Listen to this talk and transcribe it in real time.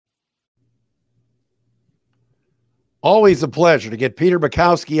Always a pleasure to get Peter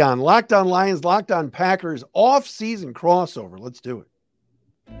Bukowski on Locked On Lions, Locked On Packers off-season crossover. Let's do it.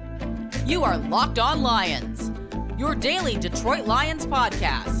 You are Locked On Lions, your daily Detroit Lions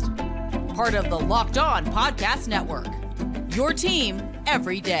podcast. Part of the Locked On Podcast Network, your team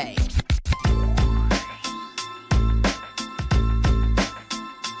every day.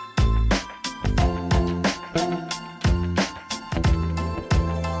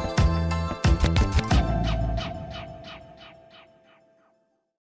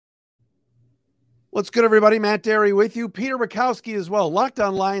 What's good, everybody? Matt Derry with you. Peter Bukowski as well. Locked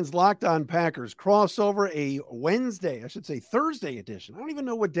On Lions, Locked On Packers crossover, a Wednesday, I should say Thursday edition. I don't even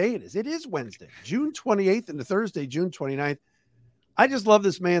know what day it is. It is Wednesday, June 28th into Thursday, June 29th. I just love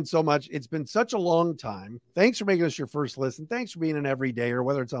this man so much. It's been such a long time. Thanks for making us your first listen. Thanks for being an everydayer,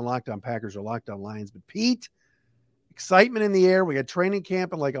 whether it's on Locked On Packers or Locked On Lions. But Pete, excitement in the air. We got training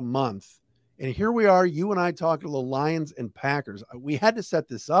camp in like a month. And here we are, you and I talking to the Lions and Packers. We had to set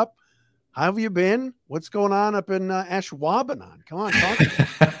this up. How have you been? What's going on up in Ashwaubenon? Come on,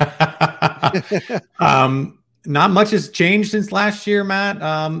 talk. Not much has changed since last year, Matt.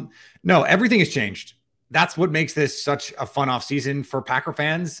 No, everything has changed. That's what makes this such a fun off season for Packer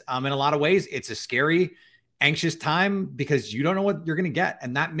fans. In a lot of ways, it's a scary, anxious time because you don't know what you're going to get.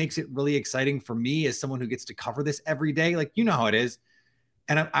 And that makes it really exciting for me as someone who gets to cover this every day. Like, you know how it is.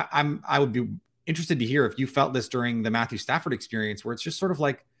 And I would be interested to hear if you felt this during the Matthew Stafford experience, where it's just sort of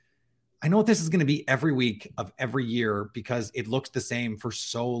like, I know what this is going to be every week of every year because it looks the same for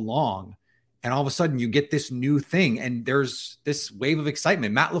so long. And all of a sudden you get this new thing and there's this wave of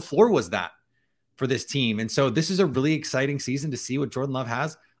excitement. Matt LaFleur was that for this team. And so this is a really exciting season to see what Jordan Love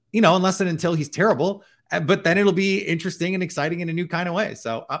has, unless and until he's terrible, but then it'll be interesting and exciting in a new kind of way.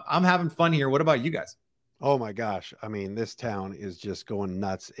 So I'm having fun here. What about you guys? Oh my gosh. I mean, this town is just going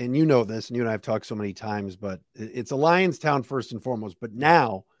nuts. And you know this, and you and I have talked so many times, but it's a Lions town first and foremost. But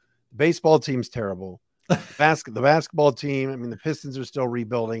now the baseball team's terrible. The basketball team, I mean, the Pistons are still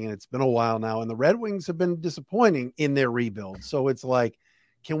rebuilding, and it's been a while now. And the Red Wings have been disappointing in their rebuild. So it's like,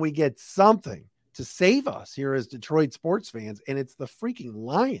 can we get something to save us here as Detroit sports fans? And it's the freaking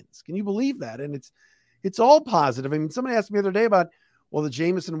Lions. Can you believe that? And it's all positive. I mean, somebody asked me the other day about, well, the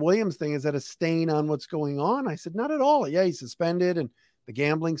Jameson Williams thing, is that a stain on what's going on? I said, not at all. Yeah, he's suspended and the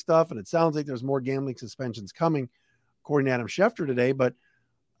gambling stuff. And it sounds like there's more gambling suspensions coming, according to Adam Schefter today. But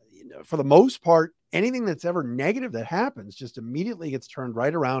for the most part, anything that's ever negative that happens just immediately gets turned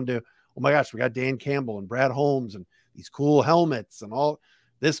right around to, oh my gosh, we got Dan Campbell and Brad Holmes and these cool helmets and all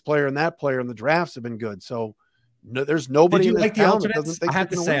this player and that player, and the drafts have been good. So no, there's nobody. Did you like the alternates? I have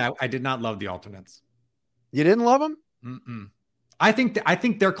to say, I did not love the alternates. You didn't love them? Mm-mm. I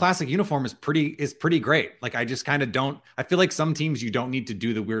think their classic uniform is pretty great. Like, I just kind of don't. I feel like some teams you don't need to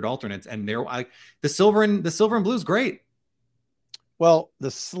do the weird alternates, and the silver and blue is great. Well, the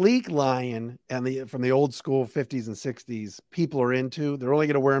sleek Lion and from the old school 50s and 60s, people are into. They're only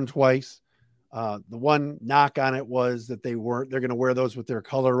going to wear them twice. The one knock on it was that they're going to wear those with their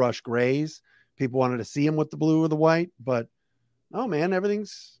color rush grays. People wanted to see them with the blue or the white, but oh man,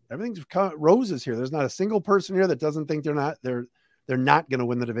 everything's roses here. There's not a single person here that doesn't think they're not going to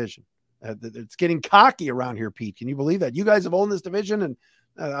win the division. It's getting cocky around here, Pete. Can you believe that? You guys have owned this division, and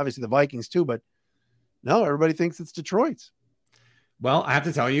obviously the Vikings too, but no, everybody thinks it's Detroit's. Well, I have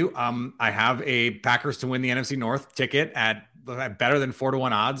to tell you, I have a Packers to win the NFC North ticket at better than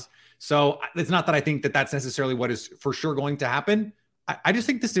 4-1 odds. So it's not that I think that that's necessarily what is for sure going to happen. I just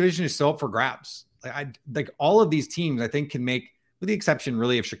think this division is so up for grabs. Like all of these teams, I think can make, with the exception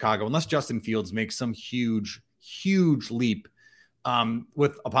really of Chicago, unless Justin Fields makes some huge leap,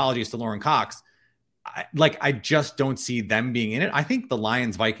 with apologies to Lauren Cox. I just don't see them being in it. I think the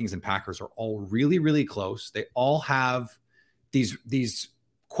Lions, Vikings, and Packers are all really, really close. They all have these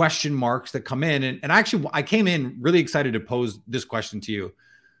question marks that come in. And actually, I came in really excited to pose this question to you.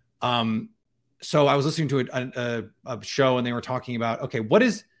 So I was listening to a show, and they were talking about, okay, what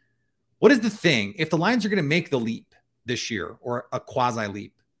is the thing? If the Lions are going to make the leap this year, or a quasi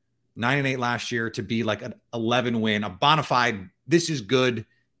leap, 9-8 last year, to be like an 11 win, a bona fide, this is good,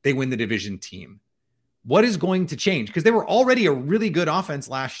 they win the division team. What is going to change? Because they were already a really good offense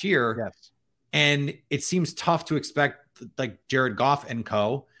last year. Yes. And it seems tough to expect like Jared Goff and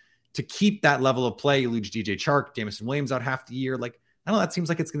co to keep that level of play. You lose DJ Chark, Jameson Williams out half the year. Like, I don't know, that seems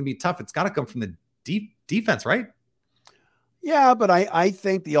like it's going to be tough. It's got to come from the deep defense, right? Yeah, but I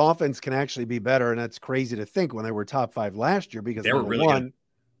think the offense can actually be better. And that's crazy to think when they were top 5 last year, because they were really good.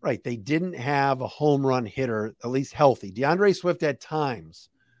 Right. They didn't have a home run hitter, at least healthy. DeAndre Swift at times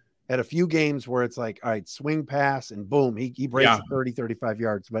had a few games where it's like, all right, swing pass and boom, he breaks 30, 35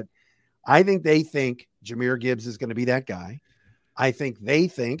 yards. But I think they think Jahmyr Gibbs is going to be that guy. I think they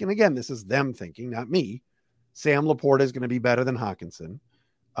think, and again, this is them thinking, not me, Sam Laporta is going to be better than Hawkinson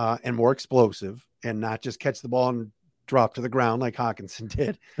and more explosive and not just catch the ball and drop to the ground like Hawkinson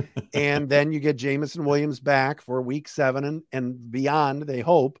did. And then you get Jamison Williams back for week 7 and beyond, they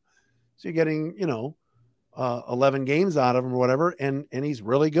hope. So you're getting, 11 games out of him or whatever, and he's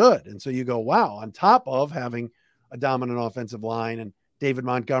really good. And so you go, wow, on top of having a dominant offensive line and David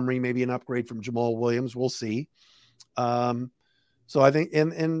Montgomery, maybe an upgrade from Jamal Williams, we'll see. So I think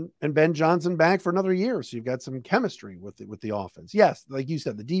and Ben Johnson back for another year. So you've got some chemistry with the offense. Yes, like you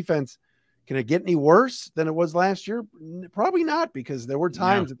said, the defense, can it get any worse than it was last year? Probably not, because there were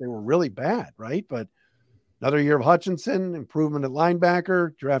times that they were really bad, right? But another year of Hutchinson, improvement at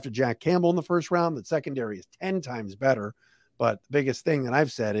linebacker, drafted Jack Campbell in the first round. The secondary is 10 times better. But the biggest thing that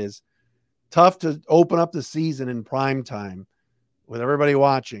I've said is tough to open up the season in prime time with everybody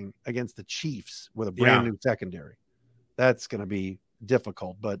watching against the Chiefs with a brand new secondary. That's going to be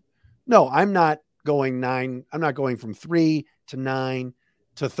difficult. But no, I'm not going 9. I'm not going from 3 to 9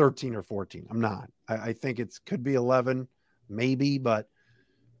 to 13 or 14. I'm not. I think it could be 11, maybe, but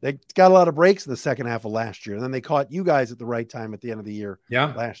they got a lot of breaks in the second half of last year. And then they caught you guys at the right time at the end of the year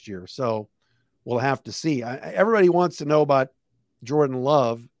last year. So we'll have to see. Everybody wants to know about Jordan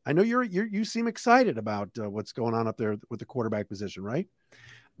Love. I know you seem excited about what's going on up there with the quarterback position, right?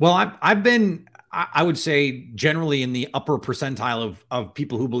 Well, I've been, I would say, generally in the upper percentile of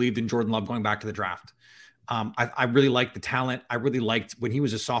people who believed in Jordan Love going back to the draft. I really liked the talent. I really liked when he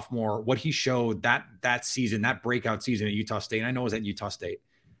was a sophomore, what he showed that season, that breakout season at Utah State. And I know it was at Utah State.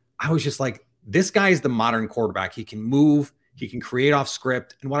 I was just like, this guy is the modern quarterback. He can move. He can create off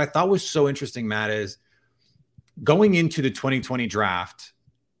script. And what I thought was so interesting, Matt, is going into the 2020 draft,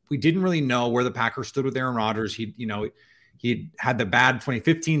 we didn't really know where the Packers stood with Aaron Rodgers. He had the bad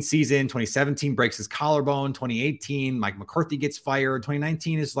 2015 season, 2017 breaks his collarbone, 2018, Mike McCarthy gets fired.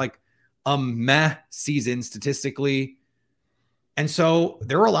 2019 is like a meh season statistically. And so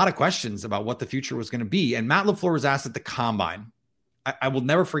there were a lot of questions about what the future was going to be. And Matt LaFleur was asked at the combine, I will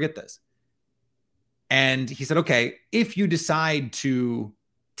never forget this. And he said, okay, if you decide to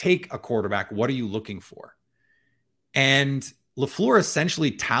take a quarterback, what are you looking for? And LaFleur essentially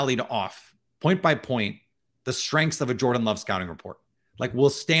tallied off point by point the strengths of a Jordan Love scouting report. Like,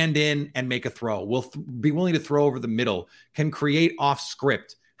 will stand in and make a throw, will be willing to throw over the middle, can create off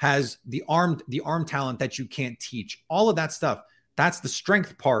script, has the arm talent that you can't teach, all of that stuff. That's the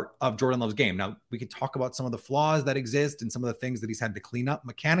strength part of Jordan Love's game. Now, we could talk about some of the flaws that exist and some of the things that he's had to clean up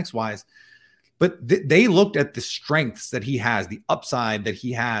mechanics wise, but they looked at the strengths that he has, the upside that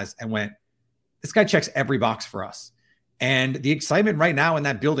he has, and went, this guy checks every box for us. And the excitement right now in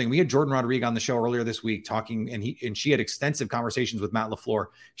that building, we had Jordan Rodriguez on the show earlier this week talking, and she had extensive conversations with Matt LaFleur.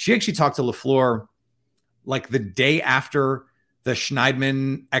 She actually talked to LaFleur like the day after the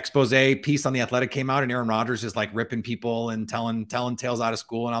Schneidman expose piece on The Athletic came out, and Aaron Rodgers is like ripping people and telling tales out of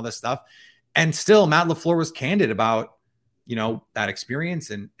school and all this stuff. And still Matt LaFleur was candid about, that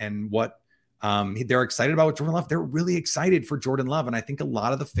experience and what they're excited about with Jordan Love. They're really excited for Jordan Love. And I think a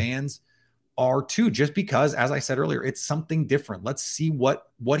lot of the fans are too, just because, as I said earlier, it's something different. Let's see what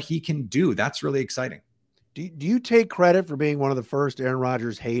he can do. That's really exciting. Do you take credit for being one of the first Aaron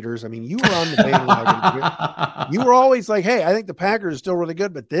Rodgers haters? I mean, you were on the bandwagon. You were always like, hey, I think the Packers are still really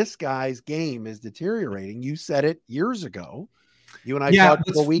good, but this guy's game is deteriorating. You said it years ago. You and I talked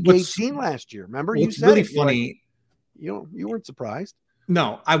about week 18 last year. Remember? You said really it. Funny. Like, you weren't surprised.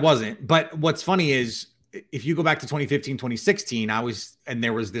 No, I wasn't. But what's funny is, if you go back to 2015, 2016, and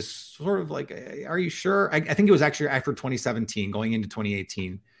there was this sort of like, are you sure? I think it was actually after 2017 going into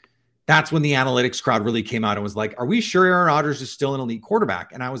 2018. That's when the analytics crowd really came out and was like, are we sure Aaron Rodgers is still an elite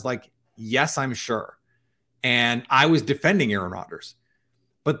quarterback? And I was like, yes, I'm sure. And I was defending Aaron Rodgers.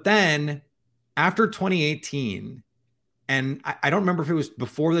 But then after 2018, and I don't remember if it was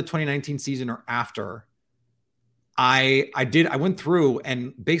before the 2019 season or after, I went through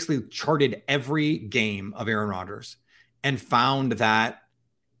and basically charted every game of Aaron Rodgers and found that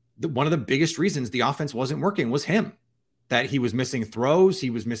one of the biggest reasons the offense wasn't working was him. That he was missing throws, he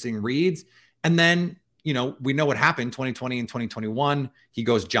was missing reads. And then, we know what happened 2020 and 2021. He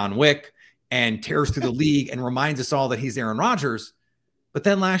goes John Wick and tears through the league and reminds us all that he's Aaron Rodgers. But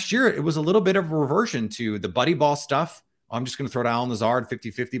then last year, it was a little bit of a reversion to the buddy ball stuff. I'm just going to throw to Allen Lazard,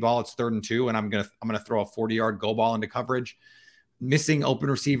 50-50 ball. It's 3rd and 2. And I'm going to throw a 40-yard go ball into coverage, missing open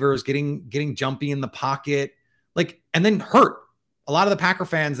receivers, getting jumpy in the pocket, and then hurt. A lot of the Packer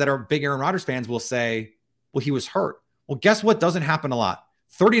fans that are big Aaron Rodgers fans will say, well, he was hurt. Well, guess what doesn't happen a lot?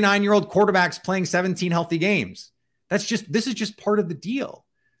 39-year-old quarterbacks playing 17 healthy games. This is just part of the deal.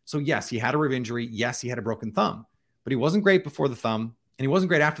 So yes, he had a rib injury. Yes, he had a broken thumb, but he wasn't great before the thumb, and he wasn't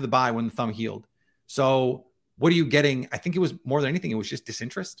great after the bye when the thumb healed. So what are you getting? I think it was more than anything, it was just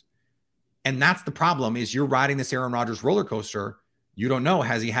disinterest. And that's the problem, is you're riding this Aaron Rodgers roller coaster. You don't know.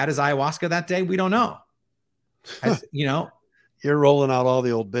 Has he had his ayahuasca that day? We don't know. You're rolling out all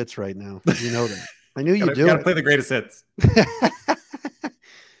the old bits right now. You know that. I knew you do. Got to play the greatest hits.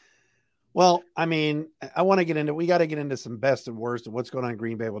 Well, I mean, we got to get into some best and worst of what's going on in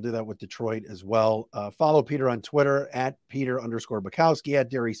Green Bay. We'll do that with Detroit as well. Follow Peter on Twitter at Peter_Bukowski, at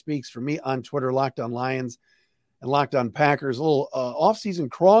Derry Speaks. For me on Twitter, Locked On Lions and Locked On Packers. A little off-season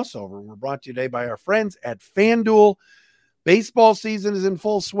crossover. We're brought to you today by our friends at FanDuel. Baseball season is in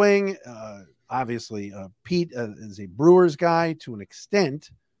full swing. Obviously, Pete is a Brewers guy to an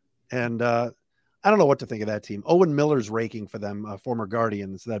extent. And I don't know what to think of that team. Owen Miller's raking for them, former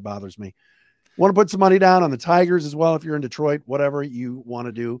Guardian, so that bothers me. Want to put some money down on the Tigers as well if you're in Detroit, whatever you want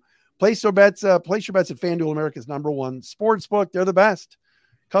to do. Place your bets at FanDuel, America's #1 sportsbook. They're the best.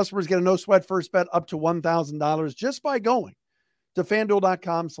 Customers get a no-sweat first bet up to $1,000 just by going to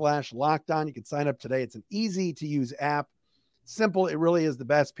FanDuel.com/lockedon. You can sign up today. It's an easy-to-use app. Simple. It really is the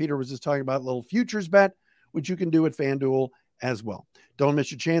best. Peter was just talking about a little futures bet, which you can do at FanDuel as well. Don't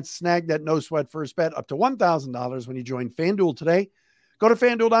miss your chance to snag that no-sweat first bet up to $1,000 when you join FanDuel today. Go to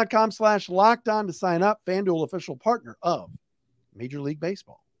FanDuel.com/lockedon to sign up. FanDuel, official partner of Major League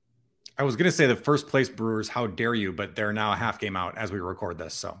Baseball. I was going to say the first place Brewers, how dare you, but they're now a half game out as we record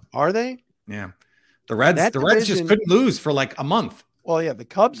this. So are they? Yeah. The Reds just couldn't lose for like a month. Well, yeah, the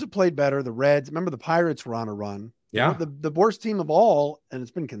Cubs have played better. The Reds, remember the Pirates were on a run. Yeah. The worst team of all, and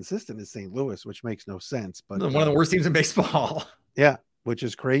it's been consistent, is St. Louis, which makes no sense. But one of the worst teams in baseball. Yeah, which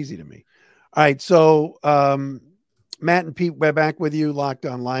is crazy to me. All right, so Matt and Pete, we're back with you, Locked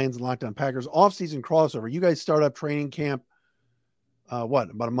On Lions and Locked On Packers. Off-season crossover. You guys start up training camp, about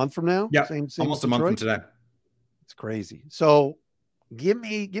a month from now? Yeah, almost a month from today. It's crazy. So give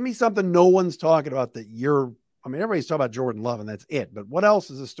me something no one's talking about that everybody's talking about Jordan Love, and that's it. But what else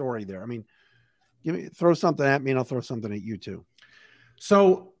is the story there? I mean, throw something at me and I'll throw something at you too.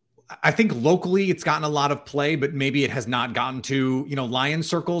 So I think locally it's gotten a lot of play, but maybe it has not gotten to, Lions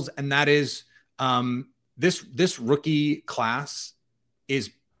circles. And that is this rookie class is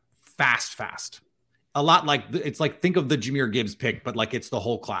fast. A lot think of the Jahmyr Gibbs pick, but like it's the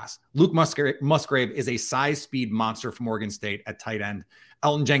whole class. Luke Musgrave is a size speed monster from Oregon State at tight end.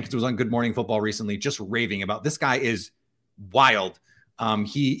 Elton Jenkins was on Good Morning Football recently, just raving about this guy is wild.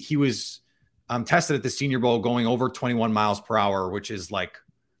 He was tested at the Senior Bowl going over 21 miles per hour, which is like,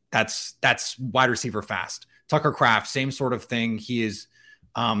 that's wide receiver fast. Tucker Kraft, same sort of thing. He is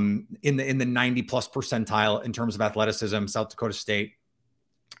in the 90 plus percentile in terms of athleticism, South Dakota State.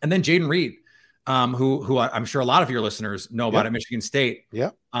 And then Jaden Reed, who I'm sure a lot of your listeners know about at Michigan State.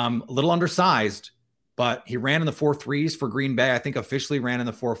 Yeah. A little undersized, but he ran in the 4.3s for Green Bay. I think officially ran in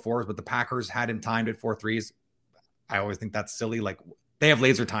the 4.4s, but the Packers had him timed at 4.3s. I always think that's silly. Like, they have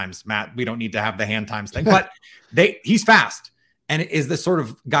laser times, Matt. We don't need to have the hand times thing, but he's fast and is the sort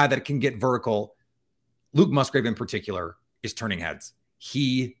of guy that can get vertical. Luke Musgrave in particular is turning heads.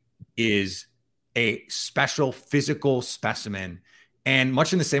 He is a special physical specimen. And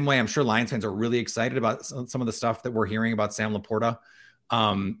much in the same way, I'm sure Lions fans are really excited about some of the stuff that we're hearing about Sam Laporta.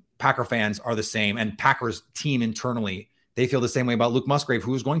 Packer fans are the same, and Packers team internally, they feel the same way about Luke Musgrave,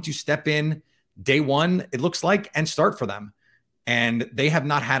 who is going to step in day one, it looks like, and start for them. And they have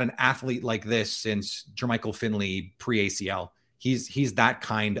not had an athlete like this since Jermichael Finley pre-ACL. He's that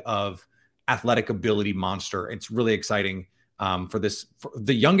kind of athletic ability monster. It's really exciting for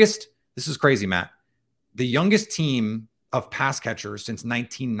the youngest. This is crazy, Matt. The youngest team of pass catchers since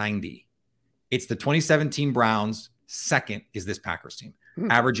 1990. It's the 2017 Browns. Second is this Packers team.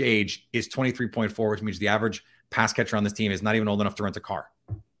 Average age is 23.4, which means the average pass catcher on this team is not even old enough to rent a car.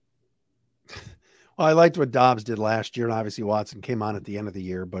 Well, I liked what Dobbs did last year, and obviously Watson came on at the end of the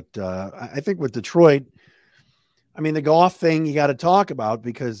year. But I think with Detroit, I mean, the Goff thing you got to talk about,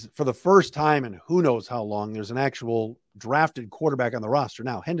 because for the first time in who knows how long, there's an actual drafted quarterback on the roster.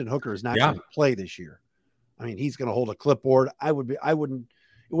 Now, Hendon Hooker is not going to play this year. I mean, he's going to hold a clipboard. It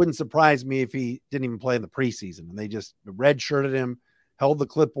wouldn't surprise me if he didn't even play in the preseason and they just redshirted him, held the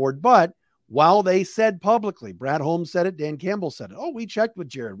clipboard. But while they said publicly, Brad Holmes said it, Dan Campbell said it. Oh, we checked with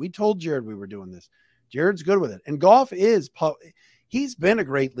Jared. We told Jared we were doing this. Jared's good with it. And Goff he's been a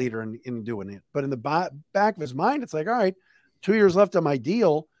great leader in doing it. But in the back of his mind, it's like, all right, 2 years left on my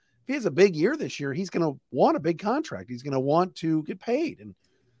deal. If he has a big year this year, he's going to want a big contract. He's going to want to get paid. And,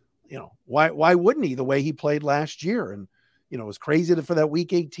 why wouldn't he, the way he played last year? And, it was crazy for that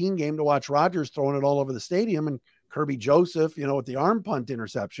week 18 game to watch Rodgers throwing it all over the stadium and Kirby Joseph, with the arm punt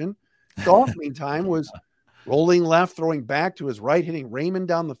interception. Goff, meantime, was rolling left, throwing back to his right, hitting Raymond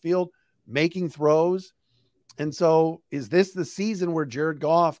down the field, making throws. And so is this the season where Jared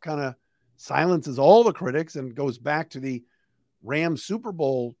Goff kind of silences all the critics and goes back to the Rams Super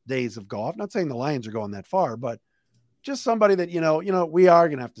Bowl days of Goff? Not saying the Lions are going that far, but just somebody that, we are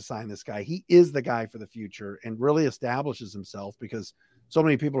going to have to sign this guy. He is the guy for the future and really establishes himself, because so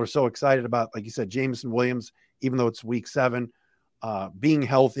many people are so excited about, like you said, Jameson Williams, even though it's week 7, being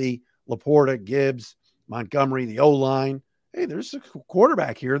healthy, Laporta, Gibbs, Montgomery, the O-line. Hey, there's a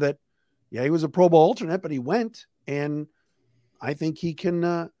quarterback here that, he was a Pro Bowl alternate, but he went, and I think he can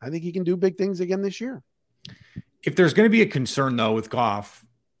do big things again this year. If there's going to be a concern, though, with Goff,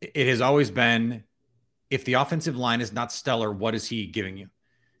 it has always been, if the offensive line is not stellar, what is he giving you?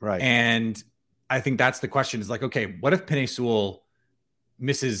 Right. And I think that's the question, is like, okay, what if Penei Sewell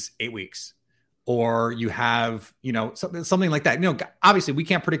misses 8 weeks, or you have, something like that? Obviously we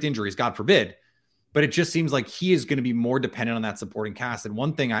can't predict injuries, God forbid, but it just seems like he is going to be more dependent on that supporting cast. And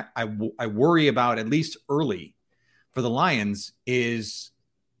one thing I worry about, at least early for the Lions, is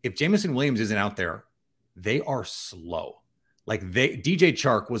if Jameson Williams isn't out there, they are slow. Like DJ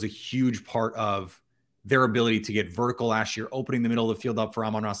Chark was a huge part of their ability to get vertical last year, opening the middle of the field up for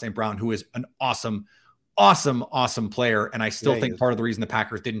Amon-Ra St. Brown, who is an awesome player. And I still think part of the reason the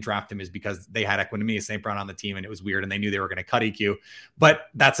Packers didn't draft him is because they had Equanimeous St. Brown on the team, and it was weird, and they knew they were going to cut EQ. But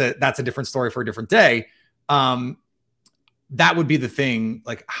that's a different story for a different day. That would be the thing.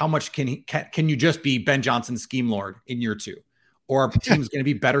 Like, how much can you just be Ben Johnson's scheme lord in year 2, or a team's going to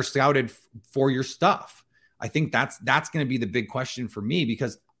be better scouted for your stuff? I think that's going to be the big question for me,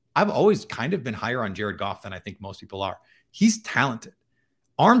 because I've always kind of been higher on Jared Goff than I think most people are. He's talented.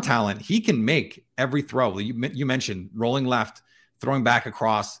 Arm talent, he can make every throw. You mentioned rolling left, throwing back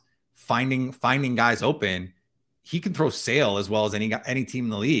across, finding guys open. He can throw sail as well as any team in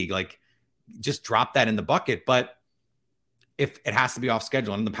the league. Like, just drop that in the bucket. But if it has to be off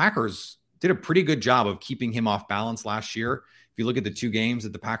schedule, and the Packers did a pretty good job of keeping him off balance last year. If you look at the 2 games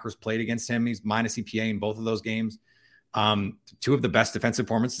that the Packers played against him, he's minus EPA in both of those games. 2 of the best defensive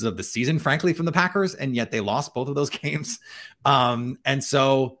performances of the season, frankly, from the Packers, and yet they lost both of those games. And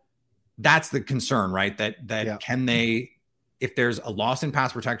so that's the concern, right? That can they, if there's a loss in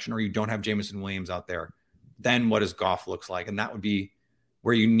pass protection, or you don't have Jameson Williams out there, then what does Goff looks like? And that would be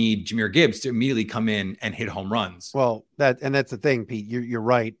where you need Jahmyr Gibbs to immediately come in and hit home runs. Well, that's the thing, Pete. You're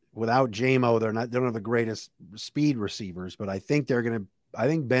right. Without JMO, they don't have the greatest speed receivers, but I think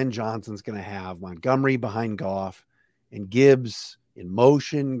Ben Johnson's going to have Montgomery behind Goff, and Gibbs in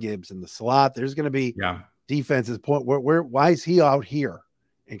motion, Gibbs in the slot. There's going to be defenses point why is he out here?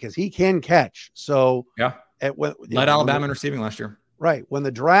 And because he can catch. So led Alabama in receiving last year. Right. When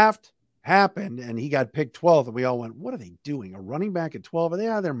the draft happened and he got picked 12th, and we all went, what are they doing? A running back at 12? Are they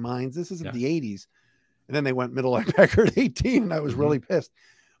out of their minds? This isn't the 80s. And then they went middle linebacker at 18, and I was really pissed.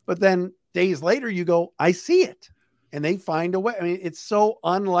 But then days later you go, I see it. And they find a way. I mean, it's so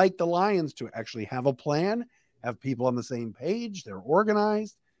unlike the Lions to actually have a plan, have people on the same page. They're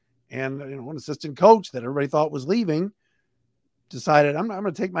organized. And an assistant coach that everybody thought was leaving decided, I'm going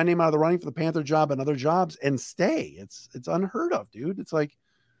to take my name out of the running for the Panther job and other jobs and stay. It's unheard of, dude. It's like,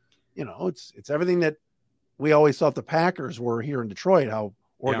 it's everything that we always thought the Packers were here in Detroit, how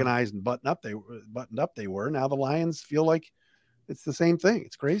organized and buttoned up they were. Now the Lions feel like it's the same thing.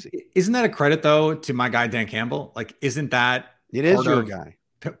 It's crazy. Isn't that a credit, though, to my guy Dan Campbell? Like, isn't that it is your guy?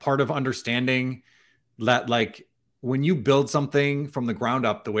 Part of understanding that, like, when you build something from the ground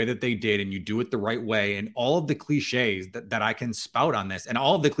up the way that they did, and you do it the right way, and all of the cliches that I can spout on this, and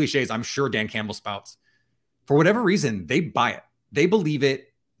all of the cliches I'm sure Dan Campbell spouts, for whatever reason, they buy it. They believe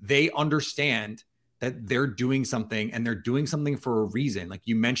it. They understand that they're doing something, and they're doing something for a reason. Like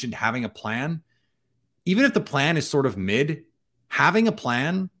you mentioned, having a plan, even if the plan is sort of mid, having a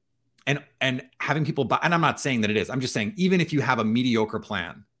plan and having people buy, and I'm not saying that it is, I'm just saying, even if you have a mediocre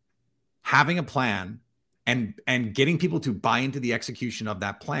plan, having a plan and getting people to buy into the execution of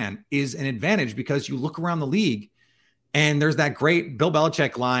that plan is an advantage, because you look around the league and there's that great Bill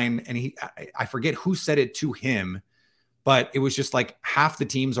Belichick line, and I forget who said it to him, but it was just like, half the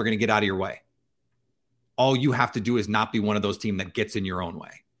teams are going to get out of your way. All you have to do is not be one of those teams that gets in your own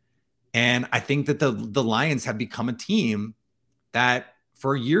way. And I think that the Lions have become a team that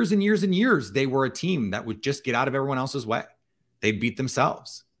for years and years and years, they were a team that would just get out of everyone else's way. They beat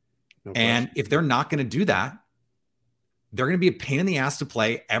themselves. No and if they're not going to do that, they're going to be a pain in the ass to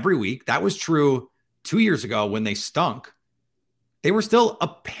play every week. That was true 2 years ago when they stunk. They were still a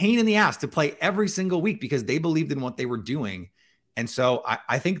pain in the ass to play every single week because they believed in what they were doing. And so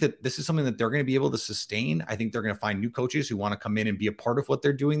I think that this is something that they're going to be able to sustain. I think they're going to find new coaches who want to come in and be a part of what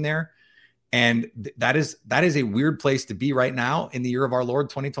they're doing there. And that is a weird place to be right now in the year of our Lord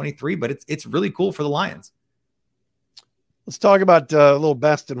 2023, but it's really cool for the Lions. Let's talk about a little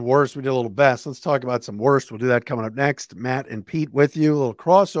best and worst. We did a little best. Let's talk about some worst. We'll do that coming up next. Matt and Pete with you. A little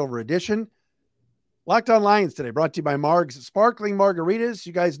crossover edition. Locked on Lions today, brought to you by Marg's Sparkling Margaritas.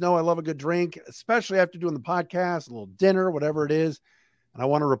 You guys know I love a good drink, especially after doing the podcast, a little dinner, whatever it is. And I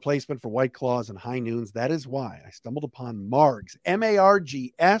want a replacement for White Claws and High Noons. That is why I stumbled upon Marg's,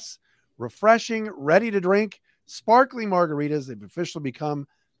 M-A-R-G-S, refreshing, ready to drink, sparkling margaritas. They've officially become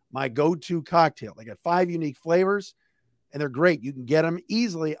my go-to cocktail. They got 5 unique flavors, and they're great. You can get them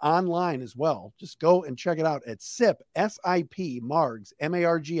easily online as well. Just go and check it out at SIP, S-I-P, Margs,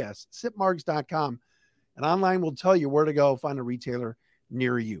 M-A-R-G-S, sipmargs.com. And online will tell you where to go find a retailer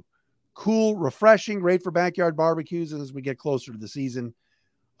near you. Cool, refreshing, great for backyard barbecues. And as we get closer to the season,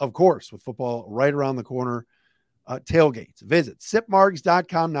 of course, with football right around the corner, tailgates. Visit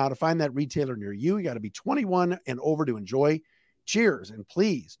sipmargs.com now to find that retailer near you. You got to be 21 and over to enjoy. Cheers, and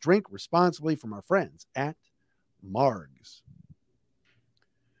please drink responsibly from our friends at Margs.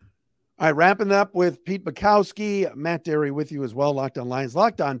 All right, wrapping up with Pete Bukowski, Matt Derry with you as well. Locked on Lions,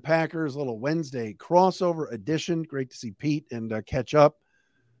 Locked on Packers, little Wednesday crossover edition. Great to see Pete and catch up.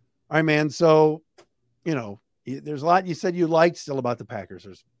 All right, man. So, there's a lot you said you liked still about the Packers.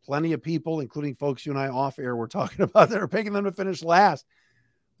 There's plenty of people, including folks you and I off air were talking about, that are picking them to finish last.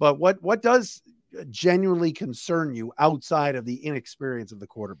 But what does genuinely concern you outside of the inexperience of the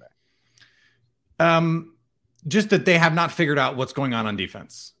quarterback? Just that they have not figured out what's going on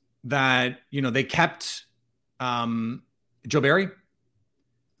defense. That, they kept Joe Barry,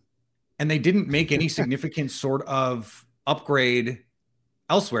 and they didn't make any significant sort of upgrade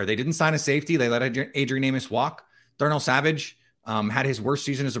elsewhere. They didn't sign a safety. They let Adrian Amos walk. Darnell Savage had his worst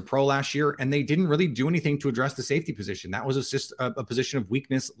season as a pro last year, and they didn't really do anything to address the safety position. That was a position of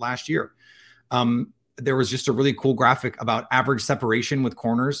weakness last year. There was just a really cool graphic about average separation with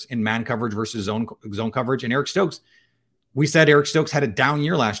corners in man coverage versus zone coverage. And Eric Stokes, we said Eric Stokes had a down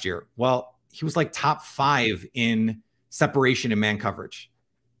year last year. Well, he was like top 5 in separation and man coverage.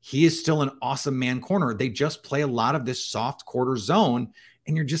 He is still an awesome man corner. They just play a lot of this soft quarter zone,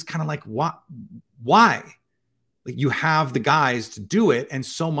 and you're just kind of like, what? Why? Like, you have the guys to do it, and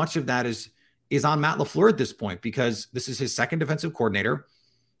so much of that is on Matt LaFleur at this point, because this is his second defensive coordinator.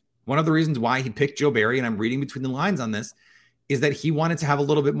 One of the reasons why he picked Joe Barry, and I'm reading between the lines on this, is that he wanted to have a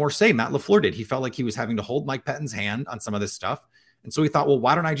little bit more say. Matt LaFleur did. He felt like he was having to hold Mike Pettine's hand on some of this stuff. And so he thought, well,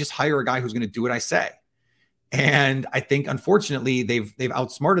 why don't I just hire a guy who's going to do what I say? And I think, unfortunately, they've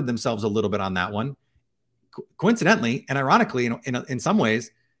outsmarted themselves a little bit on that one. Coincidentally and ironically, in some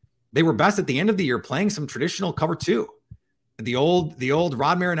ways, they were best at the end of the year playing some traditional cover 2. The old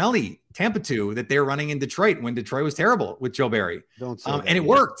Rod Marinelli Tampa 2 that they were running in Detroit when Detroit was terrible with Joe Barry. Don't say and it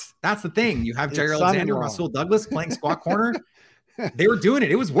worked. That's the thing. You have Jair Alexander, Russell Douglas playing squat corner. They were doing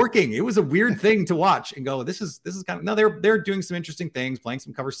it. It was working. It was a weird thing to watch and go, this is kind of, no, they're doing some interesting things, playing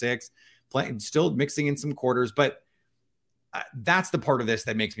some cover 6, still mixing in some quarters. But that's the part of this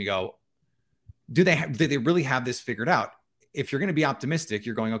that makes me go, do they really have this figured out? If you're going to be optimistic,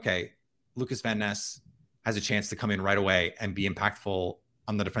 you're going, okay, Lucas Van Ness has a chance to come in right away and be impactful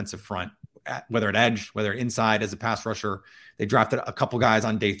on the defensive front, whether at edge, whether inside as a pass rusher. They drafted a couple guys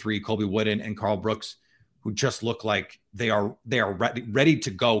on day 3, Colby Wooden and Carl Brooks, who just look like they are ready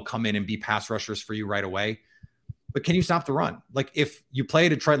to go, come in and be pass rushers for you right away. But can you stop the run? Like, if you play a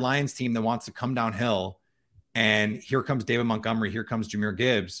Detroit Lions team that wants to come downhill, and here comes David Montgomery, here comes Jahmyr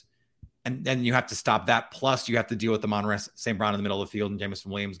Gibbs, and then you have to stop that. Plus you have to deal with the Amon-Ra St. Brown in the middle of the field and Jameson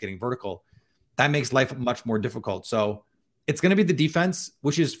Williams getting vertical. That makes life much more difficult. So it's going to be the defense,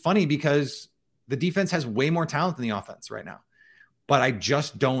 which is funny because the defense has way more talent than the offense right now. But I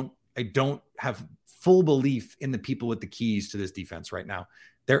don't have full belief in the people with the keys to this defense right now.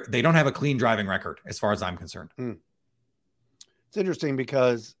 They don't have a clean driving record as far as I'm concerned. It's interesting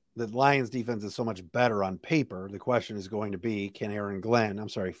because the Lions defense is so much better on paper. The question is going to be, can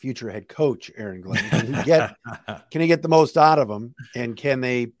future head coach Aaron Glenn, can he get the most out of them, and can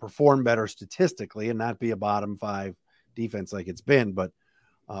they perform better statistically and not be a bottom 5 defense like it's been? But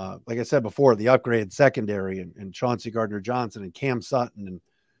like I said before, the upgraded secondary and Chauncey Gardner-Johnson and Cam Sutton and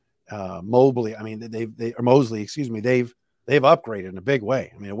Mosley, they've upgraded in a big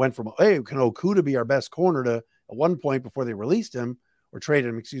way. I mean, it went from, hey, can Okudah be our best corner, to at one point before they released him or traded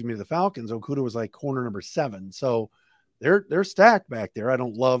him, to the Falcons, Okudah was like corner number 7. So they're stacked back there. I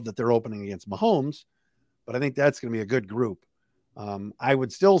don't love that they're opening against Mahomes, but I think that's going to be a good group. I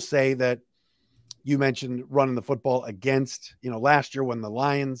would still say that You mentioned running the football against, last year when the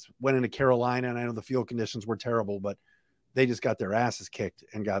Lions went into Carolina, and I know the field conditions were terrible, but they just got their asses kicked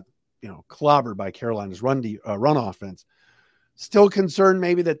and got, clobbered by Carolina's run offense. Still concerned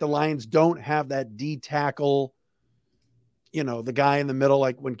maybe that the Lions don't have that D tackle, the guy in the middle,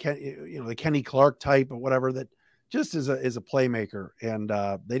 like when the Kenny Clark type or whatever, that just is a playmaker. And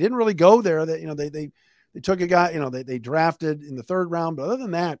they didn't really go there. That they took a guy, they drafted in the 3rd round, but other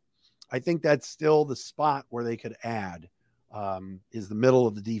than that, I think that's still the spot where they could add is the middle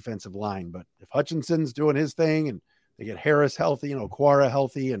of the defensive line. But if Hutchinson's doing his thing and they get Harris healthy, Quara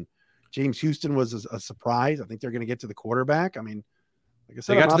healthy, and James Houston was a surprise, I think they're going to get to the quarterback. I mean, like I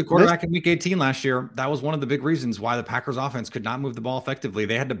said, they got to the quarterback in week 18 last year. That was one of the big reasons why the Packers offense could not move the ball effectively.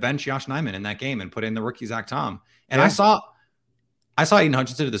 They had to bench Josh Nijman in that game and put in the rookie Zach Tom. And yeah. I saw Aiden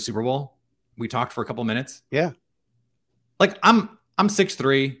Hutchinson at the Super Bowl. We talked for a couple minutes. Yeah. Like I'm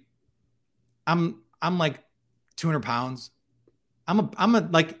 6'3". I'm like 200 pounds. I'm a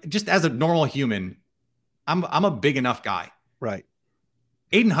like, just as a normal human, I'm a big enough guy. Right.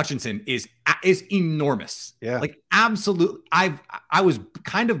 Aiden Hutchinson is enormous. Yeah. Like absolutely. I was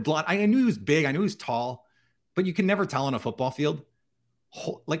kind of blunt. I knew he was big. I knew he was tall, but you can never tell on a football field.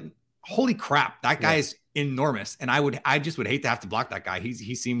 Like, holy crap, that guy is enormous. And I just would hate to have to block that guy.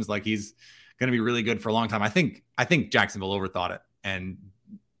 He seems like he's going to be really good for a long time. I think Jacksonville overthought it, and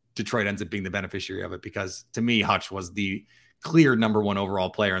Detroit ends up being the beneficiary of it, because to me, Hutch was the clear number 1 overall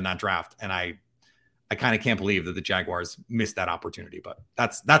player in that draft. And I kind of can't believe that the Jaguars missed that opportunity, but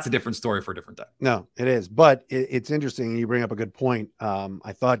that's a different story for a different day. No, it is, but it's interesting. You bring up a good point.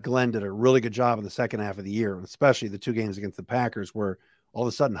 I thought Glenn did a really good job in the second half of the year, especially the 2 games against the Packers, where all of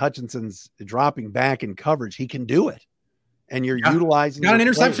a sudden Hutchinson's dropping back in coverage. He can do it. And you're utilizing. Got an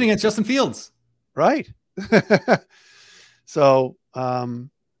interception against Justin Fields. Right. So, and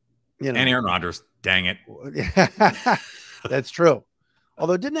Aaron Rodgers, dang it. That's true.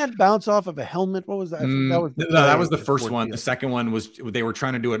 Although, didn't that bounce off of a helmet? What was that? That was the first one. The second one was they were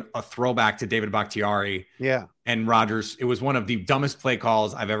trying to do a throwback to David Bakhtiari. Yeah. And Rodgers, it was one of the dumbest play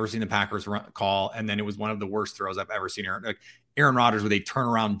calls I've ever seen the Packers call. And then it was one of the worst throws I've ever seen. Aaron Rodgers with a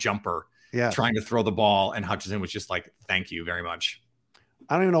turnaround jumper, trying to throw the ball. And Hutchinson was just like, thank you very much.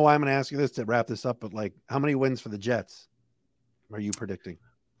 I don't even know why I'm going to ask you this to wrap this up, but like, how many wins for the Jets are you predicting?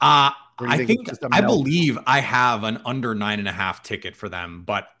 I believe I have an under 9.5 ticket for them,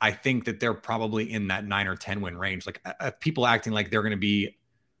 but I think that they're probably in that 9 or 10 win range. Like people acting like they're going to be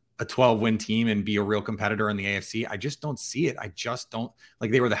a 12-win team and be a real competitor in the AFC. I just don't see it. I just don't.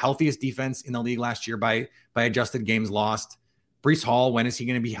 Like, they were the healthiest defense in the league last year by adjusted games lost. Breece Hall, when is he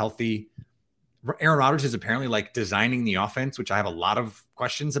going to be healthy? Aaron Rodgers is apparently like designing the offense, which I have a lot of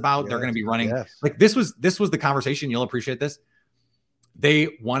questions about. They're going to be running like this was the conversation. You'll appreciate this.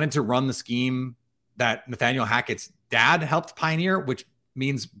 They wanted to run the scheme that Nathaniel Hackett's dad helped pioneer, which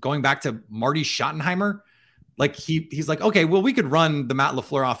means going back to Marty Schottenheimer. Like he's like, okay, well, we could run the Matt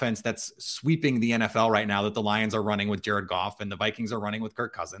LaFleur offense that's sweeping the NFL right now, that the Lions are running with Jared Goff and the Vikings are running with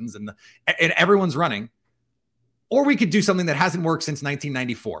Kirk Cousins and everyone's running. Or we could do something that hasn't worked since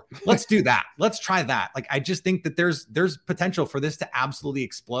 1994. Let's do that. Let's try that. Like, I just think that there's potential for this to absolutely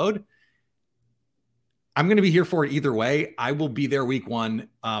explode. I'm going to be here for it either way. I will be there week 1,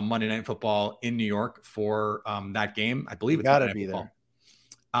 Monday Night Football in New York for that game. I believe it's gotta be there.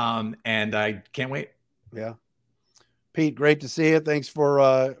 And I can't wait. Yeah. Pete, great to see you. Thanks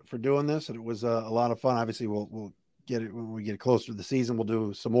for doing this. And it was a lot of fun. Obviously we'll get it when we get closer to the season. We'll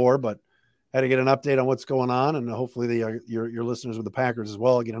do some more, but had to get an update on what's going on. And hopefully your listeners with the Packers as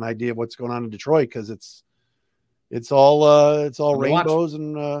well get an idea of what's going on in Detroit. Cause it's all rainbows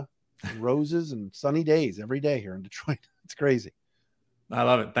and roses and sunny days every day here in Detroit. It's crazy. I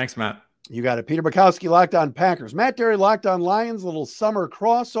love it. Thanks, Matt. You got it. Peter Bukowski, Locked On Packers. Matt Derry, Locked On Lions, little summer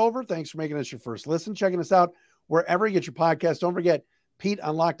crossover. Thanks for making us your first listen. Checking us out wherever you get your podcast. Don't forget Pete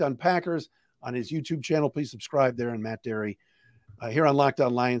on Locked On Packers on his YouTube channel. Please subscribe there. And Matt Derry here on Locked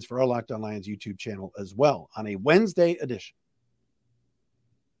On Lions for our Locked On Lions YouTube channel as well on a Wednesday edition.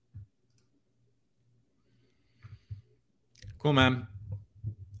 Cool, man.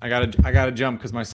 I gotta jump because my